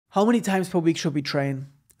How many times per week should we train?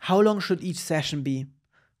 How long should each session be?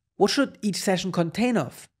 What should each session contain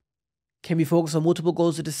of? Can we focus on multiple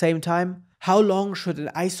goals at the same time? How long should an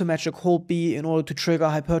isometric hold be in order to trigger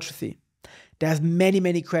hypertrophy? There's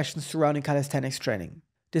many questions surrounding calisthenics training.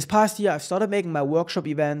 This past year, I've started making my workshop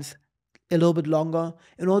events a little bit longer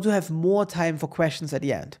in order to have more time for questions at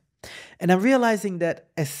the end. And I'm realizing that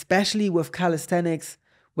especially with calisthenics,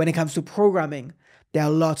 when it comes to programming, there are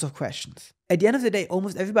lots of questions. At the end of the day,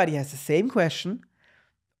 almost everybody has the same question.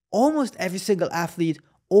 Almost every single athlete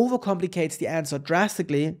overcomplicates the answer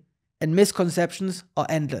drastically, and misconceptions are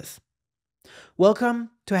endless. Welcome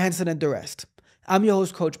to Hansen and the Rest. I'm your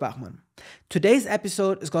host, Coach Bachmann. Today's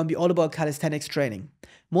episode is going to be all about calisthenics training.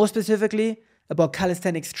 More specifically, about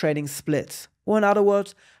calisthenics training splits. Or in other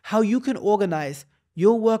words, how you can organize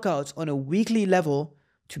your workouts on a weekly level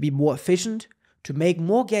to be more efficient, to make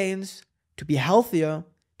more gains, to be healthier,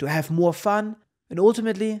 to have more fun, and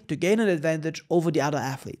ultimately to gain an advantage over the other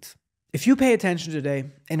athletes. If you pay attention today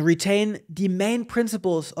and retain the main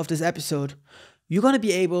principles of this episode, you're going to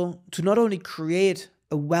be able to not only create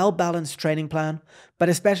a well-balanced training plan, but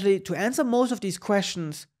especially to answer most of these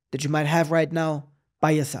questions that you might have right now by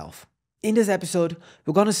yourself. In this episode,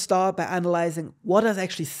 we're going to start by analyzing what does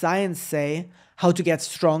actually science say, how to get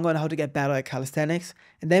stronger and how to get better at calisthenics.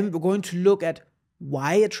 And then we're going to look at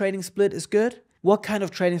why a training split is good, what kind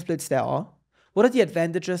of training splits there are, what are the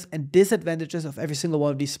advantages and disadvantages of every single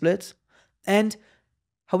one of these splits, and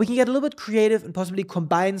how we can get a little bit creative and possibly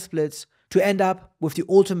combine splits to end up with the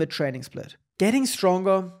ultimate training split. Getting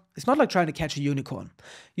stronger is not like trying to catch a unicorn.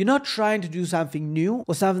 You're not trying to do something new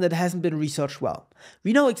or something that hasn't been researched well.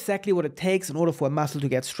 We know exactly what it takes in order for a muscle to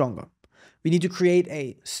get stronger. We need to create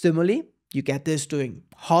a stimuli. You get this doing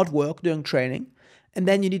hard work, during training. And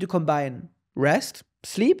then you need to combine rest,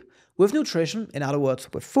 sleep, with nutrition, in other words,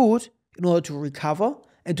 with food, in order to recover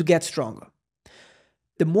and to get stronger.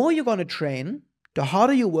 The more you're going to train, the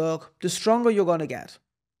harder you work, the stronger you're going to get.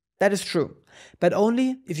 That is true, but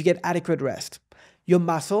only if you get adequate rest. Your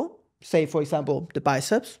muscle, say for example, the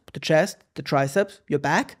biceps, the chest, the triceps, your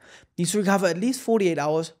back, needs to recover at least 48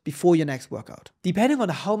 hours before your next workout. Depending on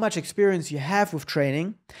how much experience you have with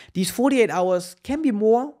training, these 48 hours can be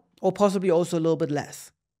more or possibly also a little bit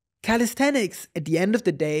less. Calisthenics, at the end of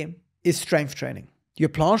the day, is strength training. Your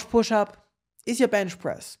planche push-up is your bench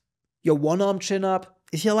press. Your one-arm chin-up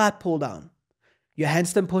is your lat pull-down. Your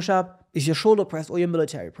handstand push-up is your shoulder press or your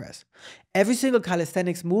military press. Every single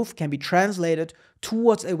calisthenics move can be translated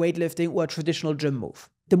towards a weightlifting or a traditional gym move.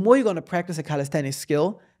 The more you're going to practice a calisthenics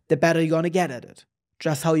skill, the better you're going to get at it.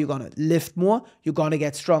 Just how you're going to lift more, you're going to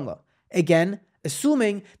get stronger. Again,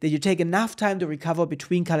 assuming that you take enough time to recover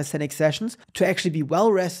between calisthenics sessions to actually be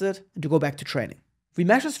well rested and to go back to training. We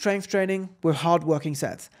measure strength training with hard working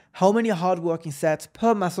sets. How many hard working sets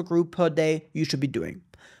per muscle group per day you should be doing.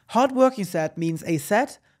 Hard working set means a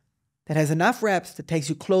set that has enough reps that takes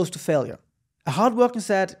you close to failure. A hard working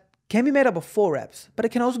set can be made up of 4 reps, but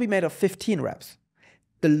it can also be made of 15 reps.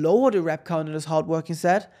 The lower the rep count in this hard working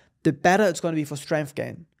set, the better it's going to be for strength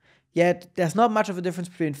gain. Yet there's not much of a difference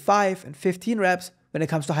between 5 and 15 reps when it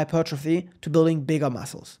comes to hypertrophy, to building bigger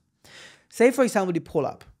muscles. Say for example the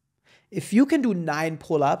pull-up. If you can do 9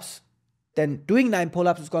 pull-ups, then doing 9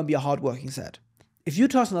 pull-ups is going to be a hard working set. If you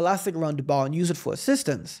toss an elastic around the bar and use it for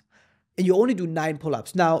assistance, and you only do 9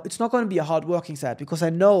 pull-ups, now it's not going to be a hard working set because I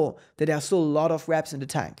know that there are still a lot of reps in the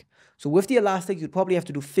tank. So with the elastic, you'd probably have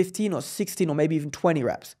to do 15 or 16 or maybe even 20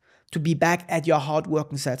 reps to be back at your hard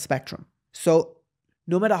working set spectrum. So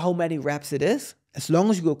no matter how many reps it is, as long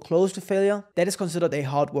as you go close to failure, that is considered a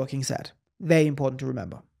hard working set. Very important to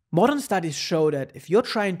remember. Modern studies show that if you're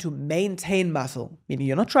trying to maintain muscle, meaning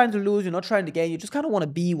you're not trying to lose, you're not trying to gain, you just kind of want to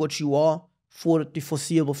be what you are for the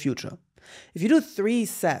foreseeable future. If you do 3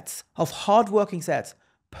 sets of hard working sets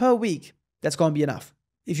per week, that's going to be enough.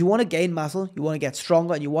 If you want to gain muscle, you want to get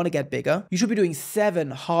stronger and you want to get bigger, you should be doing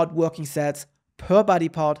 7 hard working sets per body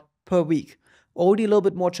part per week. Already a little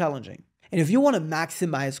bit more challenging. And if you want to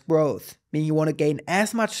maximize growth, meaning you want to gain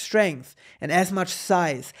as much strength and as much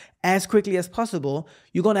size as quickly as possible,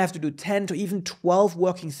 you're going to have to do 10 to even 12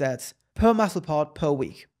 working sets per muscle part per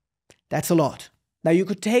week. That's a lot. Now you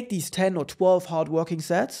could take these 10 or 12 hard working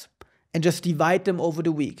sets and just divide them over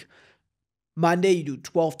the week. Monday you do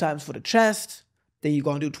 12 times for the chest, then you're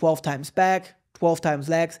going to do 12 times back, 12 times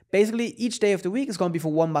legs. Basically each day of the week is going to be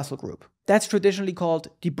for one muscle group. That's traditionally called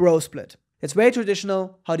the bro split. It's very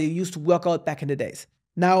traditional how they used to work out back in the days.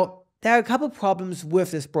 Now, there are a couple problems with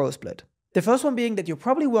this bro split. The first one being that you're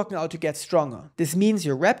probably working out to get stronger. This means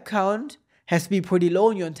your rep count has to be pretty low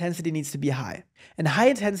and your intensity needs to be high. And high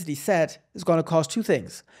intensity set is going to cause two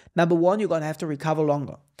things. Number one, you're going to have to recover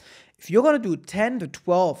longer. If you're going to do 10 to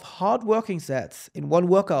 12 hard working sets in one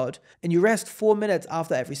workout and you rest 4 minutes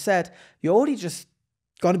after every set, you're already just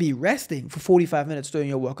going to be resting for 45 minutes during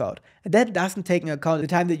your workout. And that doesn't take into account the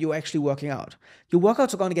time that you're actually working out. Your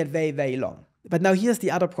workouts are going to get very, very long. But now here's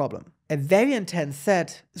the other problem. A very intense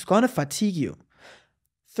set is going to fatigue you.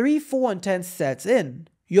 3-4 intense sets in,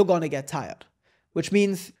 you're going to get tired. Which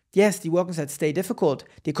means, yes, the working sets stay difficult.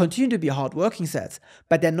 They continue to be hard working sets,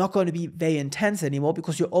 but they're not going to be very intense anymore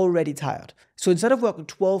because you're already tired. So instead of working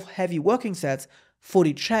 12 heavy working sets for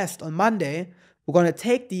the chest on Monday, we're going to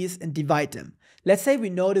take these and divide them. Let's say we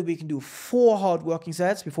know that we can do 4 hard working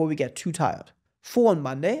sets before we get too tired. 4 on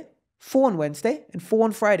Monday, 4 on Wednesday, and 4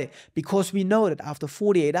 on Friday, because we know that after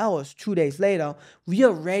 48 hours, 2 days later, we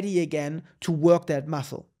are ready again to work that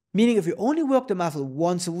muscle. Meaning if we only work the muscle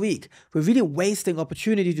once a week, we're really wasting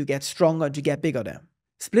opportunity to get stronger and to get bigger there.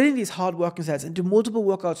 Splitting these hard working sets into multiple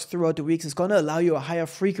workouts throughout the weeks is going to allow you a higher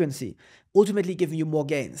frequency, ultimately giving you more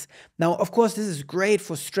gains. Now, of course, this is great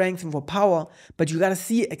for strength and for power, but you got to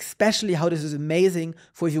see especially how this is amazing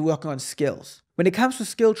for if you're working on skills. When it comes to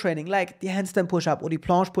skill training, like the handstand push-up or the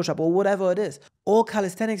planche push-up or whatever it is, all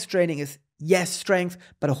calisthenics training is, yes, strength,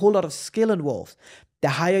 but a whole lot of skill involved. The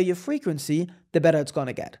higher your frequency, the better it's going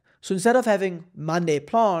to get. So instead of having Monday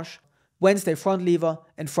planche, Wednesday front lever,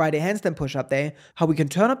 and Friday handstand push-up day, how we can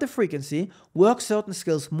turn up the frequency, work certain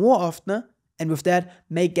skills more often, and with that,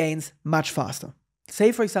 make gains much faster.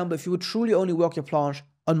 Say, for example, if you would truly only work your planche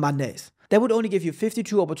on Mondays, that would only give you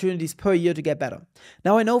 52 opportunities per year to get better.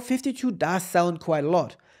 Now, I know 52 does sound quite a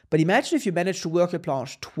lot, but imagine if you manage to work your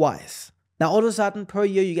planche twice. Now, all of a sudden, per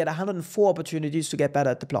year, you get 104 opportunities to get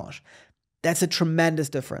better at the planche. That's a tremendous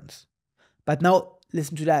difference. But now,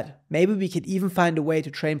 listen to that. Maybe we could even find a way to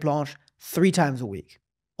train planche 3 times a week.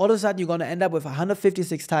 All of a sudden, you're going to end up with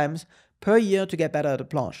 156 times per year to get better at the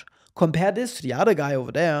planche. Compare this to the other guy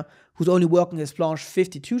over there who's only working his planche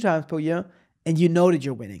 52 times per year, and you know that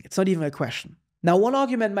you're winning. It's not even a question. Now, one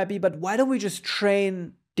argument might be, but why don't we just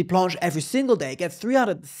train the planche every single day, get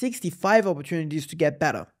 365 opportunities to get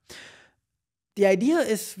better? The idea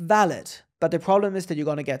is valid, but the problem is that you're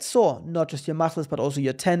going to get sore, not just your muscles, but also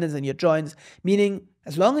your tendons and your joints, meaning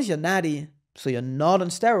as long as you're natty, so you're not on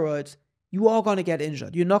steroids, you are going to get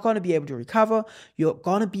injured. You're not going to be able to recover. You're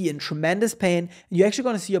going to be in tremendous pain, and you're actually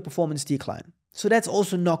going to see your performance decline. So that's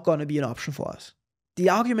also not going to be an option for us. The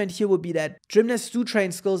argument here would be that gymnasts do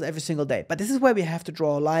train skills every single day, but this is where we have to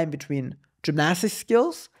draw a line between gymnastics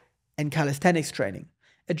skills and calisthenics training.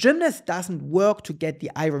 A gymnast doesn't work to get the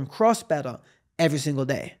iron cross better every single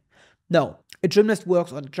day. No, a gymnast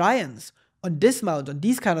works on giants, on dismounts, on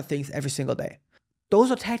these kind of things every single day.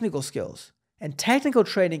 Those are technical skills. And technical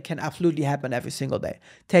training can absolutely happen every single day.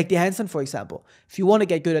 Take the handstand, for example. If you want to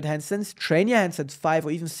get good at handstands, train your handstands 5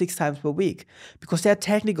 or even 6 times per week. Because they're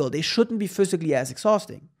technical, they shouldn't be physically as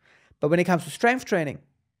exhausting. But when it comes to strength training,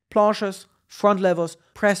 planches, front levers,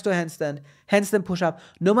 press to handstand, handstand push-up,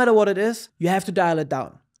 no matter what it is, you have to dial it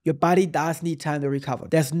down. Your body does need time to recover.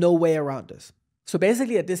 There's no way around this. So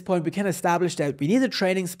basically at this point, we can establish that we need a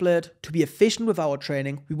training split to be efficient with our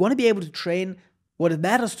training. We want to be able to train what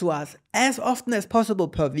matters to us as often as possible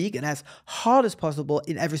per week and as hard as possible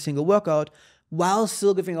in every single workout while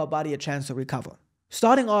still giving our body a chance to recover.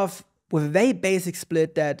 Starting off with a very basic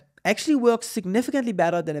split that actually works significantly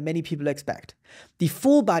better than many people expect. The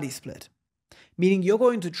full body split, meaning you're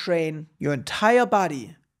going to train your entire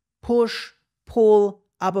body, push, pull,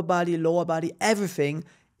 upper body, lower body, everything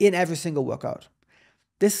in every single workout.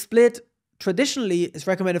 This split traditionally is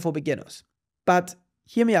recommended for beginners, but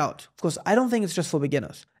hear me out, because I don't think it's just for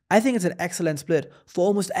beginners. I think it's an excellent split for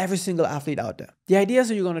almost every single athlete out there. The idea is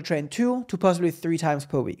that you're going to train 2 to possibly 3 times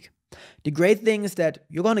per week. The great thing is that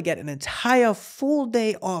you're going to get an entire full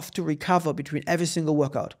day off to recover between every single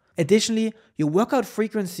workout. Additionally, your workout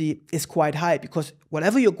frequency is quite high because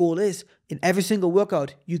whatever your goal is, in every single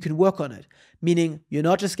workout, you can work on it. Meaning you're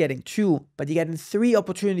not just getting 2, but you're getting 3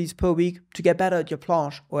 opportunities per week to get better at your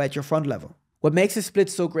planche or at your front level. What makes this split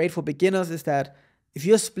so great for beginners is that if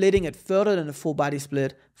you're splitting it further than a full body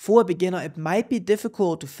split, for a beginner, it might be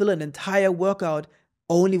difficult to fill an entire workout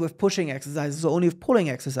only with pushing exercises or only with pulling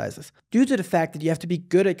exercises. Due to the fact that you have to be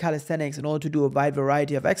good at calisthenics in order to do a wide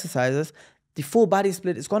variety of exercises, the full body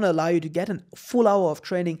split is going to allow you to get a full hour of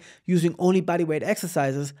training using only bodyweight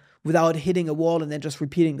exercises without hitting a wall and then just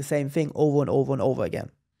repeating the same thing over and over and over again.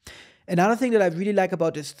 Another thing that I really like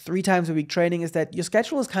about this 3 times a week training is that your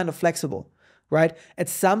schedule is kind of flexible. Right? At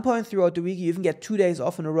some point throughout the week, you even get 2 days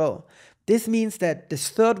off in a row. This means that this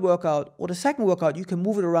third workout or the second workout, you can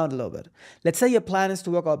move it around a little bit. Let's say your plan is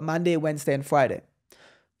to work out Monday, Wednesday, and Friday.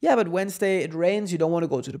 Yeah, but Wednesday it rains, you don't want to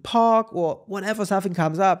go to the park or whatever, something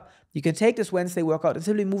comes up. You can take this Wednesday workout and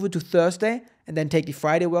simply move it to Thursday and then take the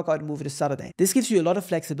Friday workout and move it to Saturday. This gives you a lot of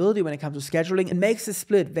flexibility when it comes to scheduling and makes the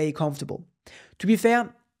split very comfortable. To be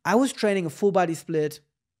fair, I was training a full body split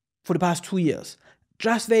for the past 2 years.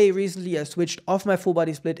 Just very recently, I switched off my full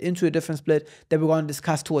body split into a different split that we're going to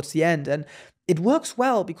discuss towards the end. And it works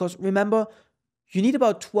well because remember, you need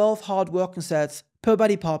about 12 hard working sets per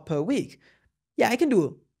body part per week. Yeah, I can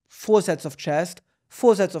do 4 sets of chest,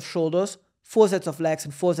 4 sets of shoulders, 4 sets of legs,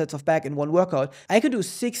 and 4 sets of back in one workout. I can do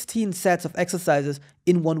 16 sets of exercises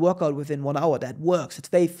in one workout within 1 hour. That works. It's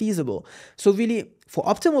very feasible. So really, for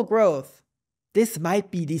optimal growth, this might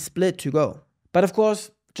be the split to go. But of course,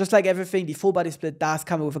 just like everything, the full body split does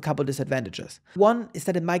come with a couple of disadvantages. One is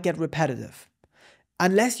that it might get repetitive.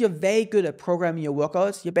 Unless you're very good at programming your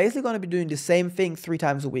workouts, you're basically going to be doing the same thing 3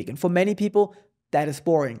 times a week. And for many people, that is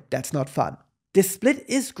boring. That's not fun. This split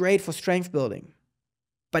is great for strength building.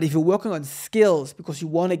 But if you're working on skills because you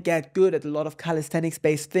want to get good at a lot of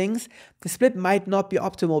calisthenics-based things, the split might not be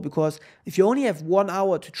optimal because if you only have 1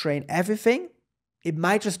 hour to train everything, it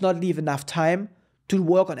might just not leave enough time to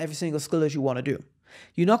work on every single skill that you want to do.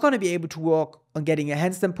 You're not going to be able to work on getting your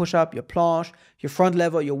handstand push-up, your planche, your front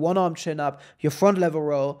lever, your one-arm chin-up, your front lever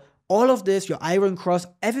row, all of this, your iron cross,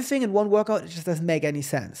 everything in one workout, it just doesn't make any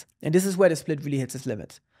sense. And this is where the split really hits its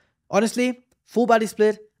limit. Honestly, full body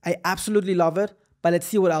split, I absolutely love it, but let's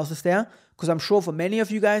see what else is there, because I'm sure for many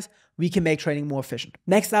of you guys, we can make training more efficient.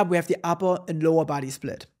 Next up, we have the upper and lower body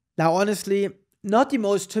split. Now, honestly, not the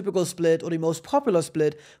most typical split or the most popular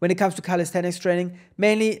split when it comes to calisthenics training,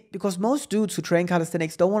 mainly because most dudes who train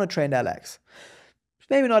calisthenics don't want to train their legs. It's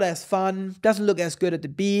maybe not as fun, doesn't look as good at the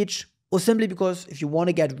beach, or simply because if you want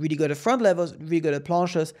to get really good at front levers, really good at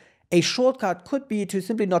planches, a shortcut could be to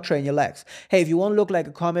simply not train your legs. Hey, if you want to look like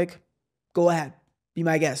a comic, go ahead, be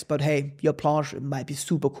my guest, but hey, your planche might be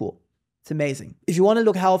super cool. It's amazing. If you want to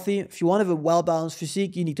look healthy, if you want to have a well-balanced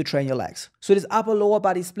physique, you need to train your legs. So this upper-lower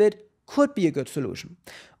body split could be a good solution.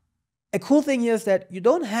 A cool thing here is that you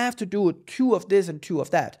don't have to do 2 of this and 2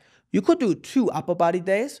 of that. You could do 2 upper body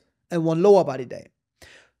days and 1 lower body day.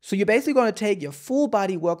 So you're basically going to take your full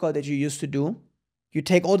body workout that you used to do, you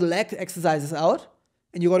take all the leg exercises out,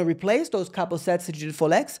 and you're going to replace those couple sets that you did for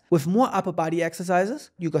legs with more upper body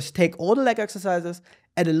exercises. You just take all the leg exercises,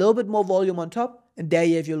 add a little bit more volume on top, and there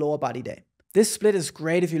you have your lower body day. This split is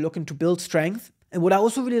great if you're looking to build strength. And what I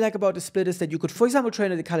also really like about the split is that you could, for example,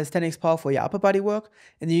 train at the calisthenics park for your upper body work,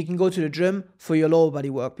 and then you can go to the gym for your lower body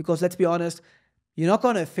work. Because let's be honest, you're not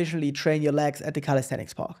going to efficiently train your legs at the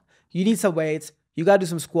calisthenics park. You need some weights, you got to do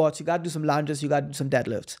some squats, you got to do some lunges, you got to do some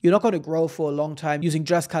deadlifts. You're not going to grow for a long time using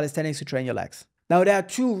just calisthenics to train your legs. Now, there are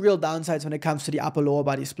 2 real downsides when it comes to the upper-lower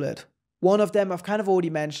body split. One of them I've kind of already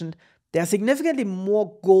mentioned. There are significantly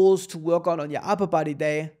more goals to work on your upper body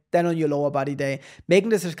day than on your lower body day, making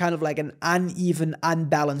this as kind of like an uneven,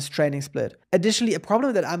 unbalanced training split. Additionally, a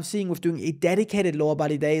problem that I'm seeing with doing a dedicated lower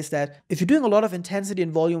body day is that if you're doing a lot of intensity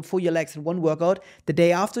and volume for your legs in one workout, the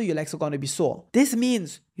day after, your legs are going to be sore. This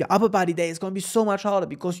means your upper body day is going to be so much harder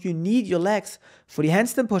because you need your legs for the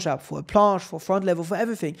handstand push-up, for a planche, for front level, for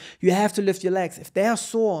everything. You have to lift your legs. If they are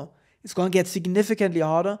sore, it's going to get significantly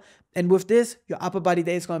harder. And with this, your upper body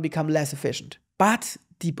day is going to become less efficient. But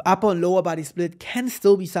the upper and lower body split can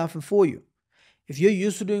still be something for you. If you're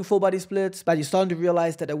used to doing full body splits, but you're starting to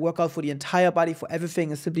realize that a workout for the entire body for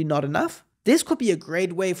everything is simply not enough, this could be a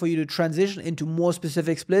great way for you to transition into more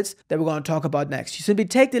specific splits that we're going to talk about next. You simply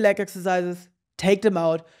take the leg exercises, take them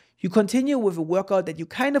out, you continue with a workout that you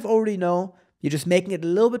kind of already know, you're just making it a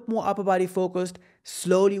little bit more upper body focused,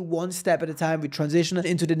 slowly 1 step at a time we transition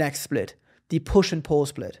into the next split, the push and pull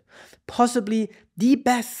split. Possibly the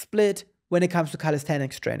best split when it comes to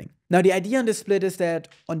calisthenics training. Now, the idea on this split is that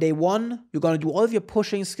on day 1, you're going to do all of your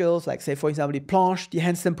pushing skills, like say, for example, the planche, the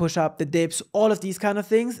handstand push-up, the dips, all of these kind of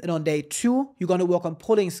things. And on day 2, you're going to work on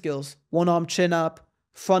pulling skills, one arm chin up,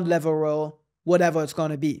 front lever row, whatever it's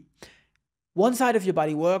going to be. One side of your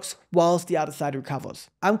body works whilst the other side recovers.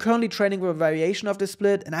 I'm currently training with a variation of this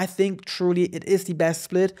split, and I think truly it is the best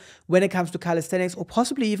split when it comes to calisthenics or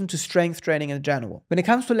possibly even to strength training in general. When it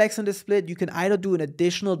comes to legs in this split, you can either do an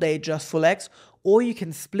additional day just for legs, or you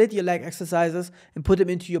can split your leg exercises and put them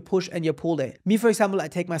into your push and your pull day. Me, for example, I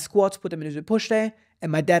take my squats, put them into the push day,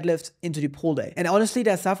 and my deadlifts into the pull day. And honestly,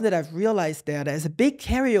 there's something that I've realized there's a big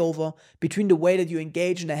carryover between the way that you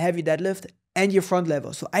engage in a heavy deadlift and your front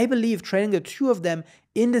lever. So I believe training the 2 of them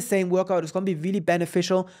in the same workout is going to be really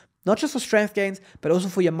beneficial, not just for strength gains, but also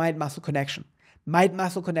for your mind-muscle connection.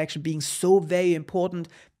 mind-muscle connection being so very important,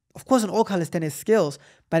 of course, in all calisthenics skills,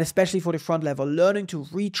 but especially for the front level. Learning to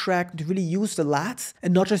retract, to really use the lats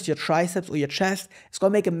and not just your triceps or your chest, it's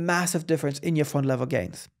going to make a massive difference in your front level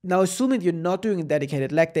gains. Now, assuming you're not doing a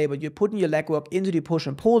dedicated leg day, but you're putting your leg work into the push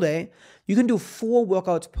and pull day, you can do 4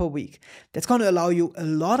 workouts per week. That's going to allow you a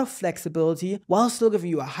lot of flexibility while still giving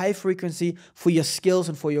you a high frequency for your skills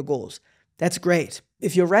and for your goals. That's great.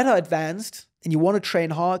 If you're rather advanced and you want to train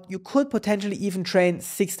hard, you could potentially even train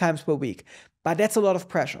 6 times per week. But that's a lot of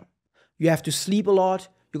pressure. You have to sleep a lot.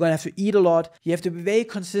 You're going to have to eat a lot. You have to be very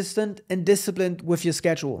consistent and disciplined with your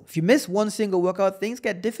schedule. If you miss one single workout, things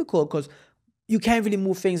get difficult because you can't really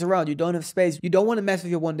move things around. You don't have space. You don't want to mess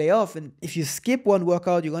with your one day off. And if you skip one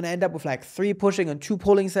workout, you're going to end up with like 3 pushing and 2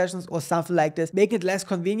 pulling sessions or something like this. Make it less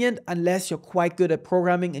convenient unless you're quite good at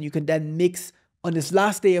programming and you can then mix on this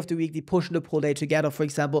last day of the week, the push and the pull day together, for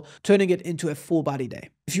example, turning it into a full body day.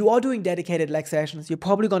 If you are doing dedicated leg sessions, you're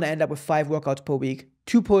probably going to end up with 5 workouts per week,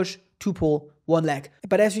 2 push, 2 pull, 1 leg.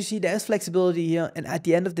 But as you see, there's flexibility here. And at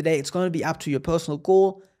the end of the day, it's going to be up to your personal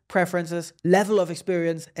goal, preferences, level of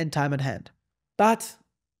experience, and time at hand. But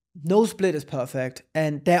no split is perfect.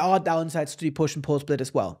 And there are downsides to the push and pull split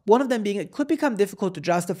as well. One of them being it could become difficult to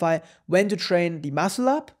justify when to train the muscle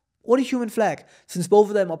up or the human flag, since both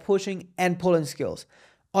of them are pushing and pulling skills.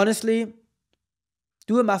 Honestly,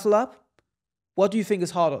 do a muscle up. What do you think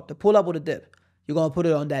is harder, the pull up or the dip? You're going to put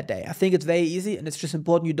it on that day. I think it's very easy and it's just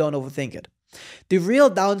important you don't overthink it. The real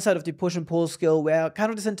downside of the push and pull skill, where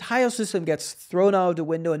kind of this entire system gets thrown out of the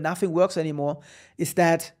window and nothing works anymore, is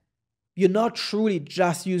that you're not truly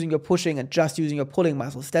just using your pushing and just using your pulling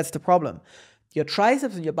muscles. That's the problem. Your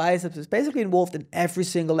triceps and your biceps is basically involved in every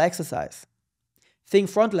single exercise. Think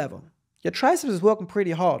front level. Your triceps is working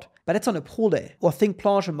pretty hard, but it's on a pull day. Or think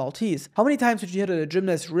planche and Maltese. How many times did you hear that a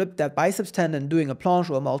gymnast rip that biceps tendon doing a planche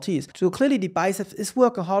or a Maltese? So clearly the biceps is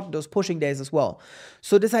working hard on those pushing days as well.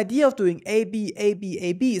 So this idea of doing AB, AB,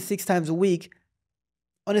 AB 6 times a week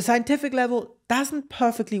on a scientific level doesn't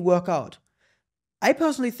perfectly work out. I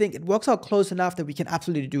personally think it works out close enough that we can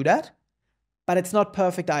absolutely do that, but it's not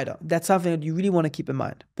perfect either. That's something that you really want to keep in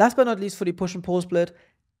mind. Last but not least, for the push and pull split,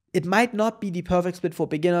 it might not be the perfect split for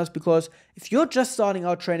beginners, because if you're just starting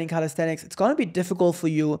out training calisthenics, it's going to be difficult for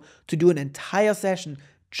you to do an entire session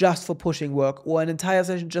just for pushing work or an entire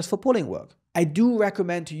session just for pulling work. I do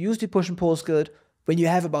recommend to use the push and pull skill when you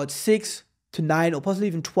have about 6 to 9 or possibly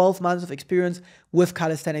even 12 months of experience with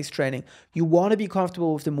calisthenics training. You want to be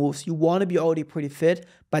comfortable with the moves. You want to be already pretty fit,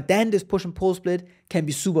 but then this push and pull split can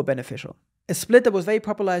be super beneficial. A split that was very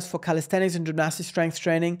popularized for calisthenics and gymnastic strength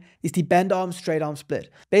training is the bend arm, straight arm split.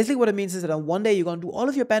 Basically what it means is that on one day you're going to do all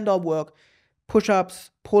of your bend arm work, push-ups,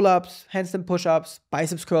 pull-ups, handstand push-ups,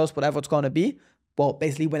 biceps curls, whatever it's going to be. Well,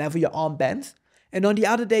 basically whenever your arm bends. And on the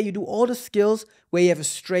other day you do all the skills where you have a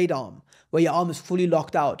straight arm, where your arm is fully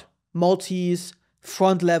locked out. Maltese,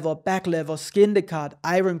 front lever, back lever, skin to cut,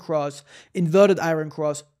 iron cross, inverted iron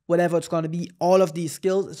cross, whatever it's going to be, all of these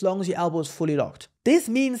skills, as long as your elbow is fully locked. This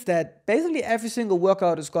means that basically every single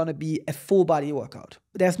workout is going to be a full body workout.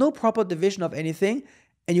 There's no proper division of anything,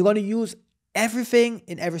 and you're going to use everything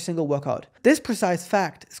in every single workout. This precise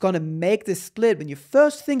fact is going to make this split, when you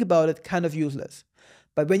first think about it, kind of useless.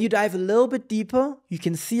 But when you dive a little bit deeper, you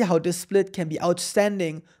can see how this split can be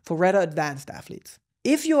outstanding for rather advanced athletes.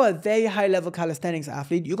 If you're a very high-level calisthenics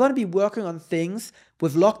athlete, you're going to be working on things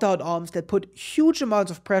with locked-out arms that put huge amounts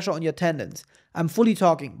of pressure on your tendons. I'm fully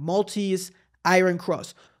talking Maltese, iron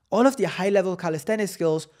cross, all of the high-level calisthenics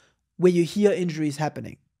skills where you hear injuries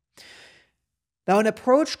happening. Now, an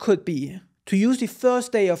approach could be to use the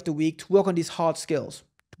first day of the week to work on these hard skills,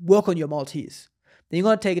 to work on your Maltese. Then you're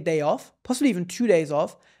going to take a day off, possibly even 2 days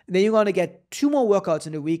off, and then you're going to get 2 more workouts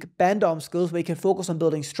in the week, band arm skills, where you can focus on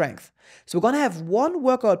building strength. So we're going to have 1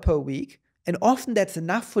 workout per week, and often that's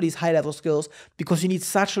enough for these high-level skills because you need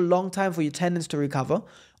such a long time for your tendons to recover.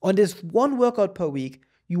 On this 1 workout per week,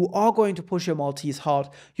 you are going to push your Maltese hard.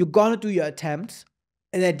 You're going to do your attempts,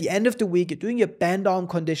 and at the end of the week, you're doing your band arm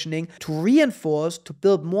conditioning to reinforce, to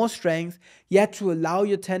build more strength, yet to allow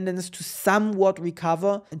your tendons to somewhat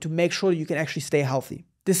recover and to make sure you can actually stay healthy.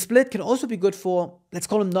 This split can also be good for, let's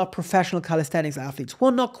call them not professional calisthenics athletes who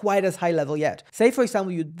are not quite as high level yet. Say, for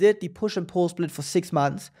example, you did the push and pull split for 6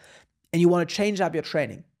 months and you want to change up your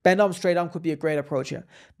training. Bend arm, straight arm could be a great approach here.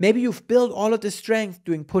 Maybe you've built all of this strength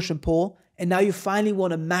doing push and pull, and now you finally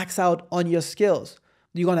want to max out on your skills.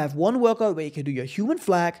 You're going to have 1 workout where you can do your human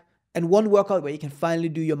flag and 1 workout where you can finally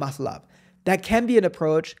do your muscle up. That can be an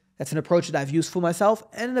approach. That's an approach that I've used for myself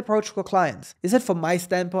and an approach for clients. Is it, from my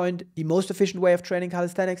standpoint, the most efficient way of training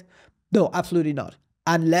calisthenics? No, absolutely not.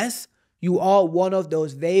 Unless You are one of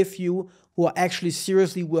those very few who are actually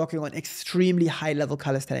seriously working on extremely high-level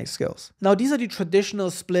calisthenics skills. Now, these are the traditional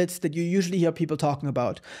splits that you usually hear people talking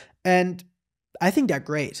about, and I think they're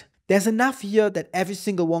great. There's enough here that every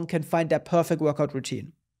single one can find their perfect workout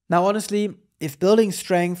routine. Now, honestly, if building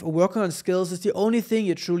strength or working on skills is the only thing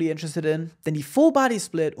you're truly interested in, then the full body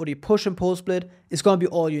split or the push and pull split is going to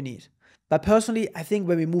be all you need. But personally, I think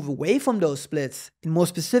when we move away from those splits in more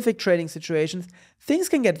specific training situations, things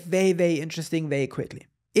can get very, very interesting very quickly.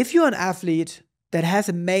 If you're an athlete that has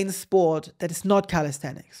a main sport that is not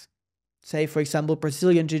calisthenics, say for example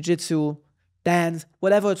Brazilian Jiu-Jitsu, dance,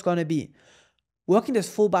 whatever it's going to be, working this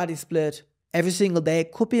full body split every single day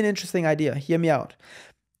could be an interesting idea. Hear me out.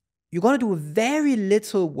 You're going to do very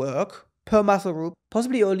little work per muscle group,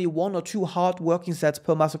 possibly only 1 or 2 hard working sets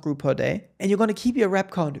per muscle group per day, and you're going to keep your rep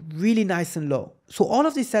count really nice and low. So all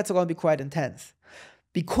of these sets are going to be quite intense.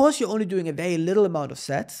 Because you're only doing a very little amount of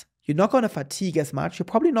sets, you're not going to fatigue as much, you're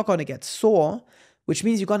probably not going to get sore, which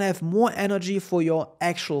means you're going to have more energy for your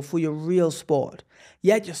real sport.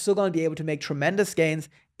 Yet you're still going to be able to make tremendous gains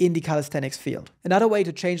in the calisthenics field. Another way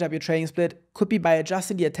to change up your training split could be by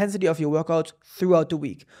adjusting the intensity of your workouts throughout the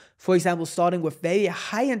week. For example, starting with very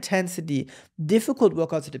high intensity, difficult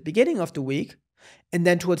workouts at the beginning of the week, and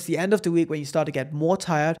then towards the end of the week, when you start to get more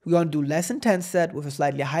tired, we're going to do less intense set with a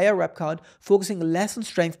slightly higher rep count, focusing less on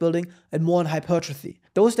strength building and more on hypertrophy.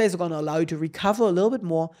 Those days are going to allow you to recover a little bit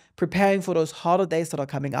more, preparing for those harder days that are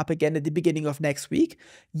coming up again at the beginning of next week.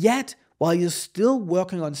 Yet, while you're still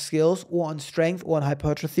working on skills or on strength or on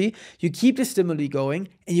hypertrophy, you keep the stimuli going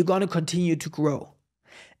and you're going to continue to grow.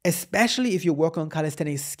 Especially if you're working on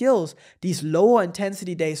calisthenics skills, these lower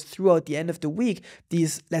intensity days throughout the end of the week,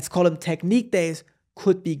 these, let's call them technique days,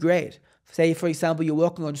 could be great. Say, for example, you're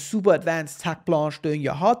working on super advanced tac planche during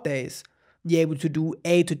your hard days, you're able to do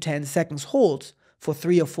 8 to 10 seconds holds for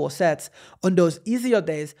 3 or 4 sets. On those easier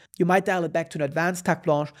days, you might dial it back to an advanced tac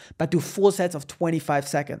planche, but do 4 sets of 25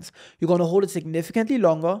 seconds. You're going to hold it significantly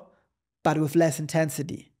longer, but with less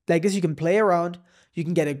intensity. Like this, you can play around, you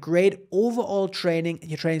can get a great overall training, and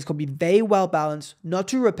your training is going to be very well balanced, not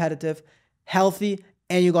too repetitive, healthy,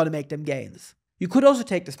 and you're going to make them gains. You could also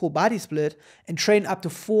take this full body split and train up to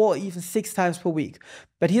 4 or even 6 times per week.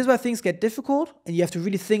 But here's where things get difficult, and you have to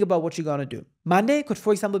really think about what you're going to do. Monday could,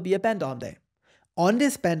 for example, be a bend arm day. On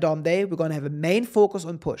this bend arm day, we're going to have a main focus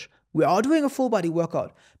on push. We are doing a full body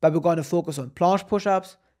workout, but we're going to focus on planche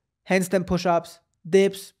push-ups, handstand push-ups,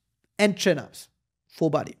 dips, and chin-ups. Full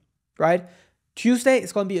body, right? Tuesday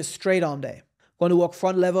is going to be a straight arm day. We're going to work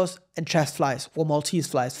front levers and chest flies or Maltese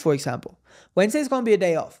flies, for example. Wednesday is going to be a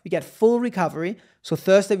day off. We get full recovery. So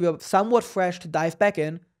Thursday, we are somewhat fresh to dive back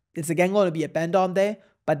in. It's again going to be a bend arm day,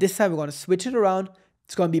 but this time we're going to switch it around.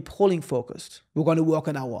 It's going to be pulling focused. We're going to work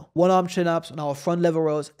on our one-arm chin-ups, on our front lever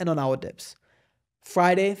rows, and on our dips.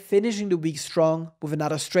 Friday, finishing the week strong with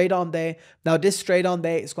another straight arm day. Now this straight arm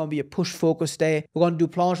day is going to be a push focus day. We're going to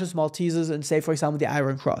do planches, Maltesers, and say, for example, the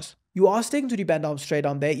iron cross. You are sticking to the bend arm straight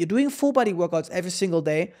arm day. You're doing full body workouts every single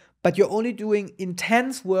day, but you're only doing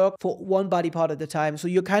intense work for one body part at a time. So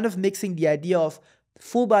you're kind of mixing the idea of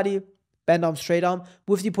full body, bend arm, straight arm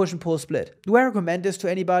with the push and pull split. Do I recommend this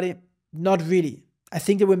to anybody? Not really. I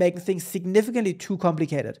think that we're making things significantly too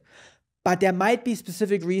complicated. But there might be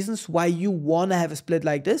specific reasons why you want to have a split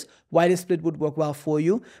like this, why this split would work well for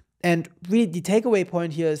you. And really the takeaway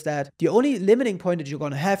point here is that the only limiting point that you're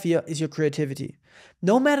going to have here is your creativity.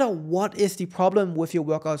 No matter what is the problem with your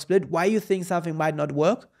workout split, why you think something might not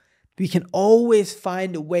work, we can always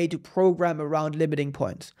find a way to program around limiting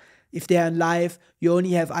points. If they're in live, you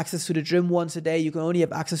only have access to the gym once a day, you can only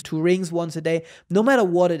have access to rings once a day, no matter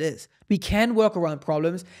what it is. We can work around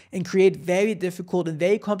problems and create very difficult and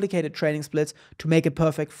very complicated training splits to make it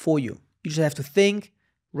perfect for you. You just have to think,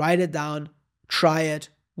 write it down, try it,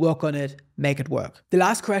 work on it, make it work. The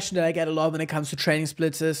last question that I get a lot when it comes to training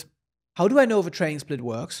splits is, how do I know if a training split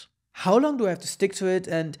works? How long do I have to stick to it?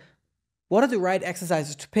 And what are the right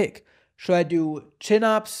exercises to pick? Should I do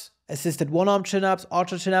chin-ups, assisted one-arm chin-ups,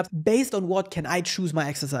 archer chin-ups? Based on what can I choose my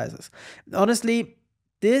exercises? Honestly,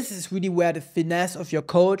 this is really where the finesse of your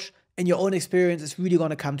coach and your own experience is really going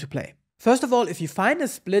to come to play. First of all, if you find a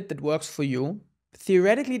split that works for you,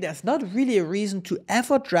 theoretically, there's not really a reason to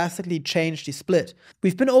ever drastically change the split.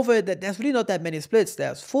 We've been over it that there's really not that many splits.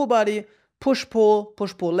 There's full body, push-pull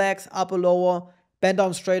legs, upper, lower, bend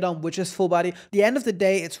arm, straight arm, which is full body. At the end of the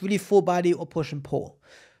day, it's really full body or push and pull.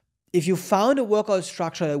 If you found a workout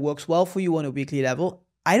structure that works well for you on a weekly level,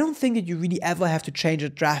 I don't think that you really ever have to change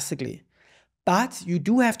it drastically. But you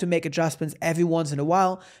do have to make adjustments every once in a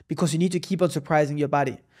while because you need to keep on surprising your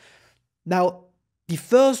body. Now, the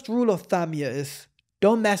first rule of thumb here is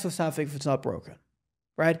Don't mess with something if it's not broken,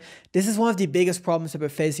 right? This is one of the biggest problems that we're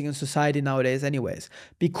facing in society nowadays anyways.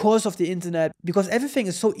 Because of the internet, because everything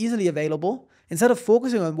is so easily available, instead of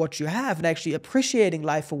focusing on what you have and actually appreciating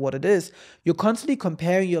life for what it is, you're constantly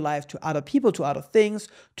comparing your life to other people, to other things,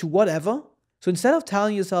 to whatever. So instead of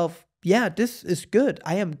telling yourself, yeah, this is good,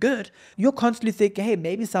 I am good, you're constantly thinking, hey,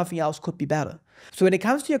 maybe something else could be better. So when it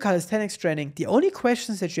comes to your calisthenics training, the only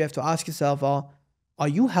questions that you have to ask yourself are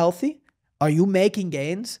you healthy? Are you making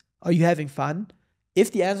gains? Are you having fun?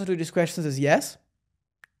 If the answer to these questions is yes,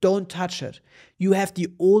 don't touch it. You have the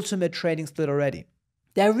ultimate training split already.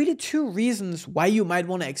 There are really two reasons why you might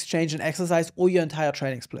want to exchange an exercise or your entire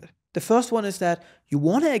training split. The first one is that you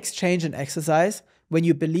want to exchange an exercise when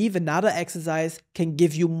you believe another exercise can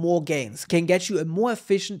give you more gains, can get you a more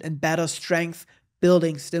efficient and better strength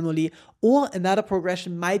building stimuli, or another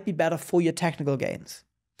progression might be better for your technical gains.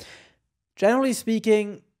 Generally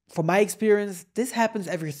speaking, from my experience, this happens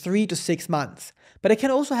every 3 to 6 months, but it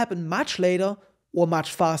can also happen much later or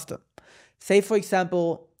much faster. Say, for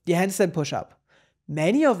example, the handstand push-up.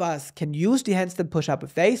 Many of us can use the handstand push-up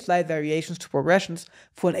with very slight variations to progressions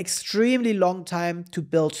for an extremely long time to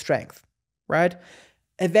build strength, right?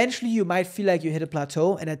 Eventually, you might feel like you hit a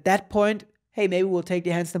plateau, and at that point, hey, maybe we'll take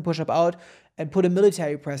the handstand push-up out and put a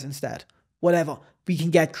military press instead. Whatever, we can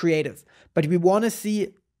get creative. But we want to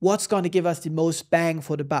see what's going to give us the most bang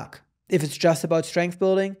for the buck. If it's just about strength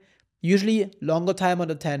building, usually longer time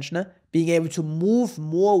under tension, being able to move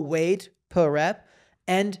more weight per rep,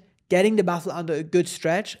 and getting the muscle under a good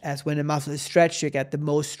stretch, as when the muscle is stretched, you get the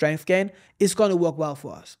most strength gain, is going to work well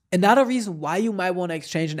for us. Another reason why you might want to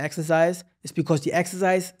exchange an exercise is because the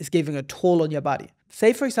exercise is giving a toll on your body.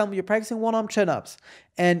 Say, for example, you're practicing one-arm chin-ups,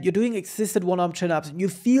 and you're doing assisted one-arm chin-ups, and you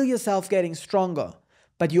feel yourself getting stronger,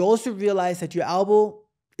 but you also realize that your elbow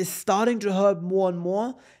is starting to hurt more and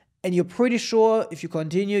more, and you're pretty sure if you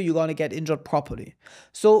continue, you're going to get injured properly.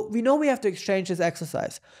 So we know we have to exchange this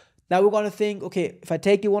exercise. Now we're going to think, okay, if I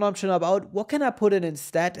take the one-arm chin-up out, what can I put in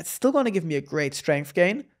instead? It's still going to give me a great strength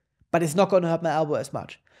gain, but it's not going to hurt my elbow as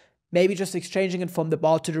much. Maybe just exchanging it from the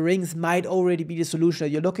bar to the rings might already be the solution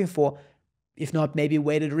that you're looking for. If not, maybe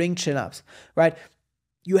weighted ring chin-ups, right?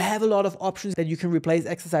 You have a lot of options that you can replace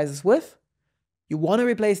exercises with. You want to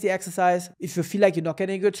replace the exercise if you feel like you're not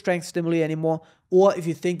getting a good strength stimuli anymore, or if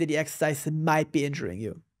you think that the exercise might be injuring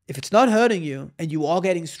you. If it's not hurting you and you are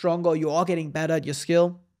getting stronger, you are getting better at your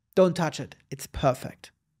skill, don't touch it. It's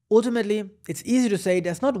perfect. Ultimately, it's easy to say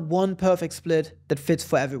there's not one perfect split that fits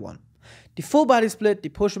for everyone. The full body split, the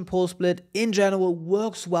push and pull split, in general,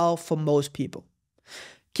 works well for most people.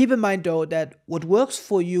 Keep in mind though that what works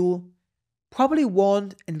for you probably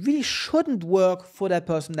won't and really shouldn't work for that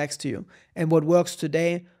person next to you. And what works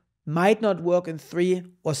today might not work in 3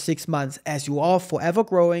 or 6 months, as you are forever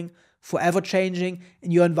growing, forever changing,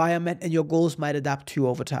 and your environment and your goals might adapt to you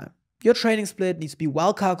over time. Your training split needs to be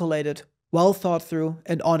well calculated, well thought through,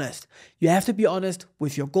 and honest. You have to be honest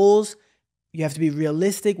with your goals. You have to be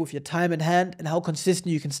realistic with your time in hand and how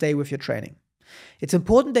consistent you can stay with your training. It's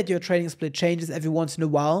important that your training split changes every once in a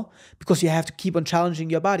while because you have to keep on challenging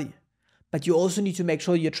your body. But you also need to make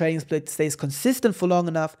sure your training split stays consistent for long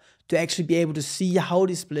enough to actually be able to see how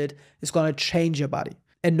the split is going to change your body.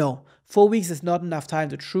 And no, 4 weeks is not enough time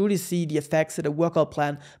to truly see the effects that a workout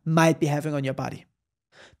plan might be having on your body.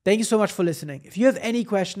 Thank you so much for listening. If you have any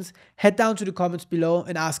questions, head down to the comments below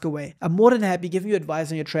and ask away. I'm more than happy giving you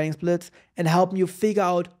advice on your training splits and helping you figure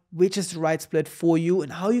out which is the right split for you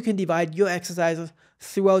and how you can divide your exercises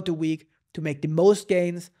throughout the week to make the most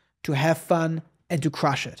gains, to have fun, and to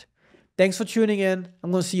crush it. Thanks for tuning in.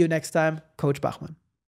 I'm going to see you next time. Coach Bachmann.